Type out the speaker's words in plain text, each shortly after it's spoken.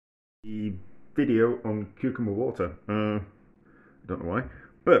The video on cucumber water. I don't know why,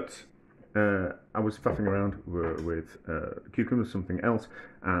 but I was faffing around with cucumbers, something else,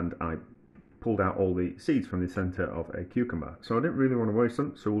 and I pulled out all the seeds from the centre of a cucumber. So I didn't really want to waste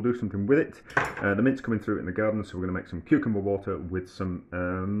them, so we'll do something with it. The mint's coming through in the garden, so we're going to make some cucumber water with some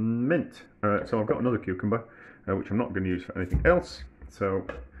mint. So I've got another cucumber, which I'm not going to use for anything else. So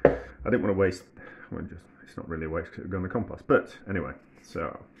I didn't want to waste. Well, it's not really a waste because it'll go in the compost. But anyway,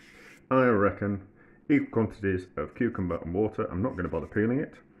 so I reckon equal quantities of cucumber and water. I'm not going to bother peeling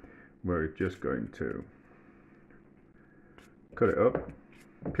it. We're just going to cut it up,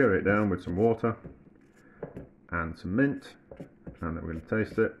 pure it down with some water and some mint, and then we're going to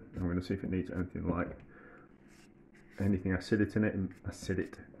taste it. I'm going to see if it needs anything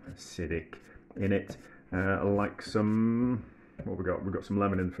acidic in it, like some. What we got? We've got some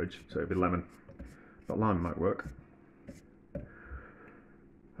lemon in the fridge, so it'll be lemon. But lime might work.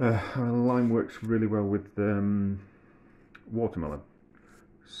 Lime works really well with watermelon,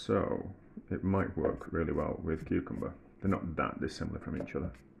 so it might work really well with cucumber. They're not that dissimilar from each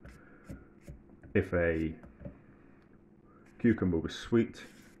other. If a cucumber was sweet,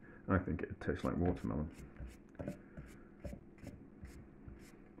 I think it would taste like watermelon.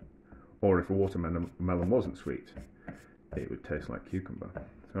 Or if a watermelon wasn't sweet, it would taste like cucumber.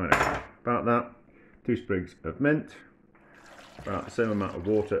 So anyway, about that, 2 sprigs of mint, about the same amount of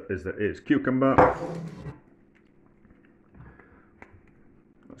water as there is cucumber.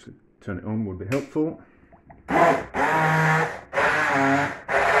 Actually, turn it on would be helpful.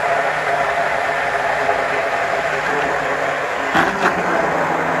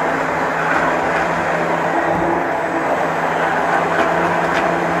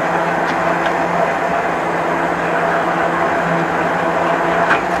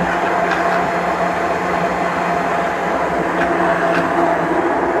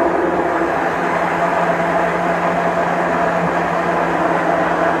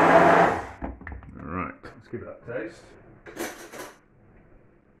 Give it that taste.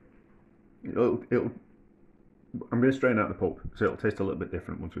 I'm going to strain out the pulp, so it'll taste a little bit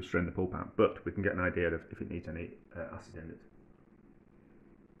different once we strain the pulp out, but we can get an idea of if it needs any acid in it.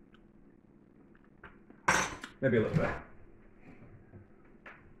 Maybe a little bit.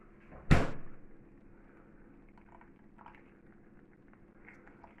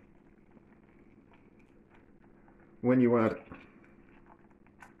 When you add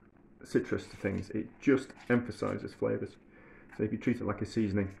citrus to things, it just emphasises flavours. So if you treat it like a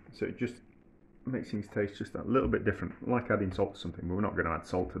seasoning, so it just makes things taste just a little bit different, like adding salt to something, but we're not going to add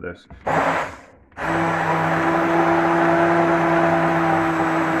salt to this.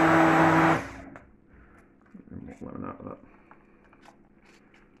 Lemon out of that.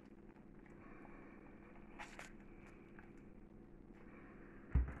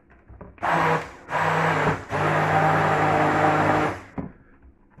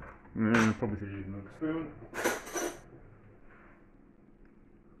 Probably should use another spoon.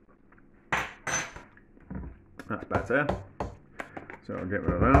 That's better. So I'll get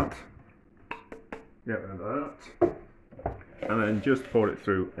rid of that. Get rid of that. And then just pour it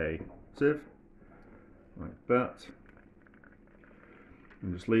through a sieve, like that.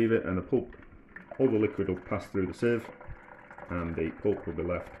 And just leave it, and the pulp, all the liquid will pass through the sieve, and the pulp will be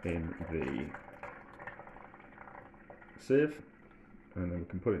left in the sieve. And then we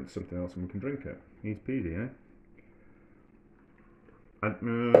can put it into something else and we can drink it. Easy peasy, eh? I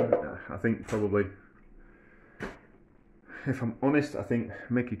think probably, if I'm honest, I think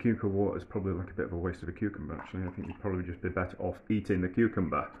making cucumber water is probably like a bit of a waste of a cucumber actually. I think you'd probably just be better off eating the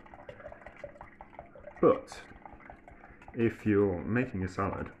cucumber. But if you're making a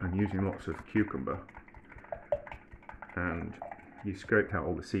salad and using lots of cucumber and you scraped out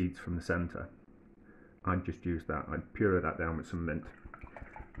all the seeds from the centre, I'd just use that. I'd puree that down with some mint,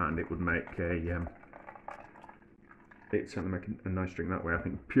 and it would make it certainly make a nice drink that way. I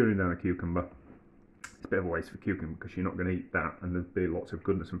think pureeing down a cucumber, it's a bit of a waste for cucumber because you're not going to eat that, and there'd be lots of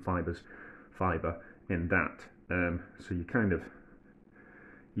goodness and fibre in that. So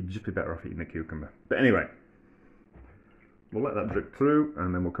you'd just be better off eating the cucumber. But anyway, we'll let that drip through,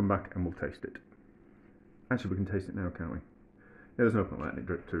 and then we'll come back and we'll taste it. Actually, we can taste it now, can't we? Yeah, there's no point letting it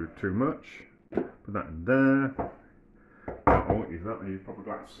drip through too much. Put that in there. I won't use that, I use proper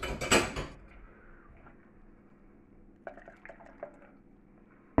glass.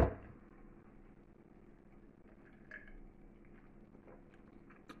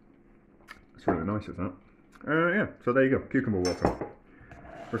 It's really nice, isn't it? Yeah, so there you go, cucumber water.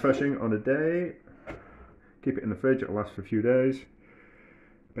 Refreshing on a day. Keep it in the fridge, it'll last for a few days.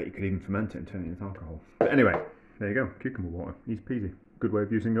 I bet you could even ferment it and turn it into alcohol. But anyway, there you go, cucumber water, easy peasy. good way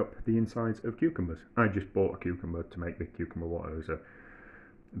of using up the insides of cucumbers. I just bought a cucumber to make the cucumber water. It was a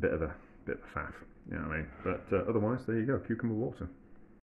bit of a faff, you know what I mean? But otherwise, there you go, cucumber water.